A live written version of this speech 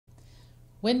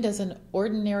When does an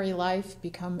ordinary life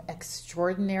become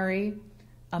extraordinary?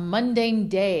 A mundane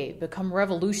day become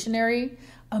revolutionary?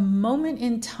 A moment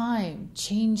in time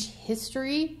change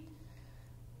history?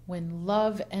 When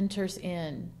love enters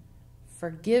in,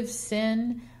 forgives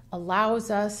sin,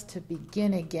 allows us to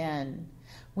begin again.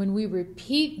 When we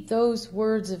repeat those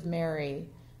words of Mary,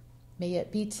 may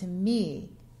it be to me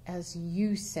as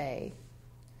you say.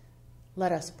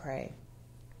 Let us pray.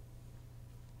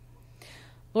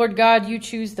 Lord God, you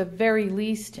choose the very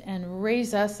least and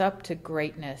raise us up to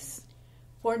greatness.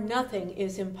 For nothing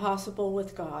is impossible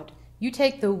with God. You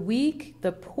take the weak,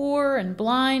 the poor, and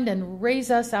blind and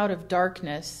raise us out of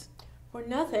darkness. For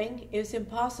nothing is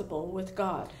impossible with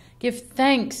God. Give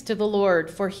thanks to the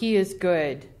Lord, for he is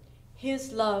good.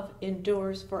 His love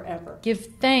endures forever. Give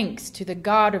thanks to the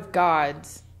God of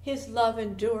gods. His love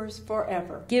endures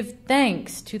forever. Give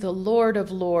thanks to the Lord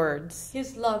of lords.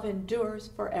 His love endures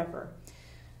forever.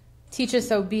 Teach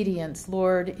us obedience,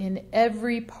 Lord, in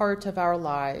every part of our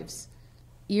lives.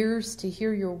 Ears to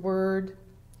hear your word,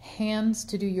 hands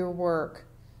to do your work,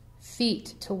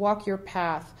 feet to walk your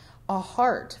path, a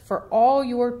heart for all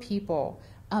your people,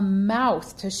 a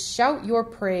mouth to shout your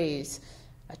praise,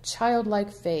 a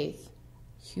childlike faith,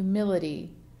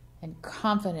 humility, and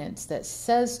confidence that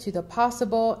says to the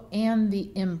possible and the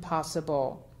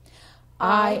impossible,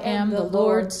 I am the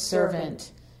Lord's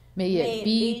servant. May it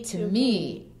be to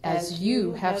me as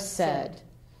you have said.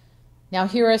 Now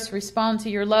hear us respond to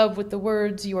your love with the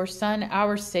words your Son,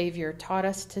 our Savior, taught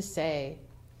us to say.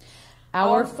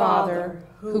 Our Father,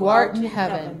 who art in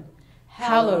heaven,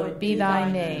 hallowed be thy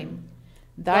name.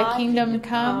 Thy kingdom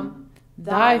come,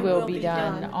 thy will be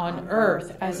done on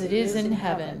earth as it is in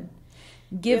heaven.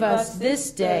 Give us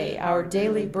this day our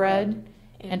daily bread,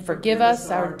 and forgive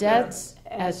us our debts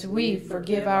as we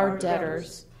forgive our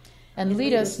debtors. And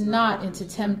lead us not into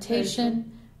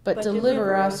temptation, but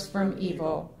deliver us from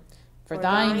evil. For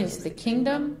thine is the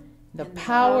kingdom, the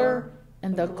power,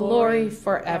 and the glory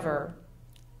forever.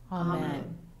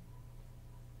 Amen.